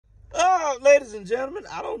ladies and gentlemen,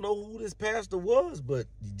 I don't know who this pastor was, but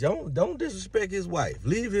don't disrespect his wife.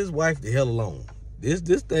 Leave his wife the hell alone. This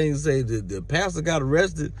thing say that the pastor got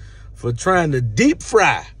arrested for trying to deep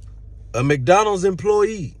fry a McDonald's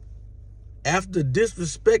employee after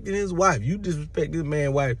disrespecting his wife. You disrespect this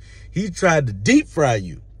man's wife. He tried to deep fry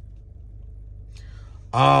you.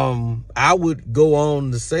 I would go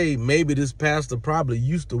on to say maybe this pastor probably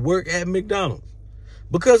used to work at McDonald's.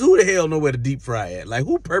 Because who the hell know where the deep fry at? Like,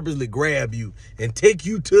 who purposely grab you and take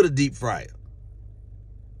you to the deep fryer?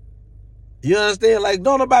 You understand? Like,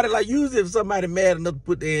 don't nobody, like, usually if somebody mad enough to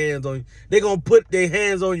put their hands on you, they're going to put their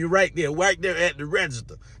hands on you right there at the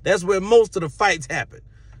register. That's where most of the fights happen.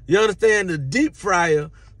 You understand? The deep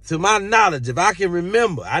fryer, to my knowledge, if I can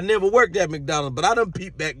remember, I never worked at McDonald's, but I done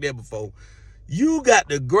peeped back there before. You got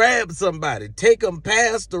to grab somebody, take them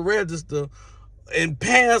past the register and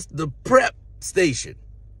past the prep station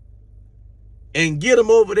and get them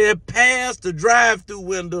over there past the drive-through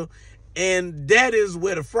window, and that is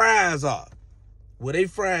where the fries are, where they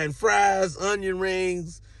frying fries, onion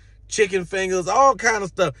rings, chicken fingers, all kind of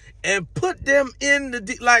stuff, and put them in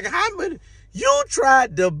the, like, how many, you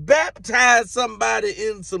tried to baptize somebody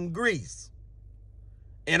in some grease,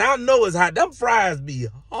 and I know it's hot. Them fries be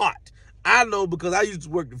hot. I know because I used to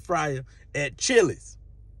work the fryer at Chili's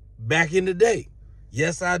back in the day.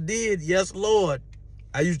 Yes, I did. Yes, Lord.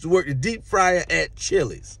 I used to work the deep fryer at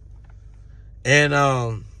Chili's. And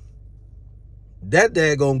that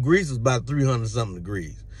daggone grease was about 300-something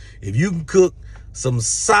degrees. If you can cook some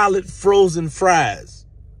solid frozen fries,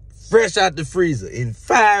 fresh out the freezer, in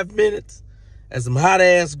 5 minutes, and some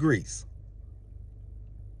hot-ass grease.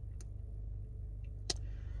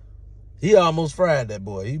 He almost fried that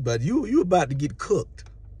boy. But you about to get cooked.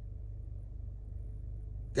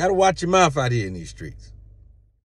 Got to watch your mouth out here in these streets.